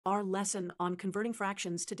our lesson on converting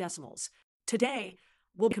fractions to decimals. Today,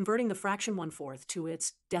 we'll be converting the fraction 1/4 to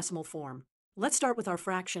its decimal form. Let's start with our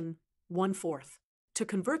fraction 1/4. To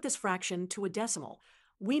convert this fraction to a decimal,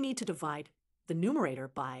 we need to divide the numerator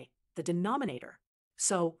by the denominator.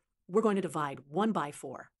 So we're going to divide 1 by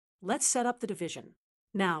 4. Let's set up the division.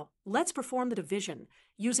 Now, let's perform the division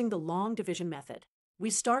using the long division method. We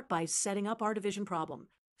start by setting up our division problem.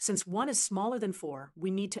 Since 1 is smaller than 4, we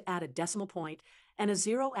need to add a decimal point and a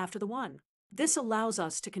 0 after the 1. This allows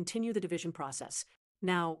us to continue the division process.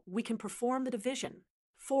 Now, we can perform the division.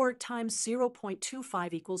 4 times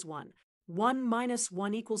 0.25 equals 1. 1 minus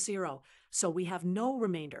 1 equals 0, so we have no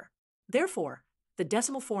remainder. Therefore, the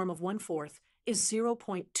decimal form of 1/4 is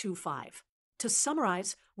 0.25. To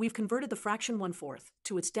summarize, we've converted the fraction 1/4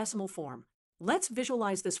 to its decimal form. Let's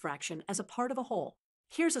visualize this fraction as a part of a whole.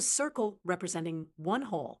 Here's a circle representing one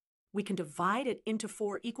whole. We can divide it into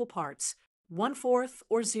 4 equal parts. 1/4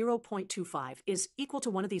 or 0.25 is equal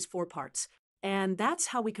to one of these 4 parts. And that's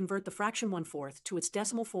how we convert the fraction 1/4 to its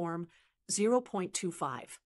decimal form, 0.25.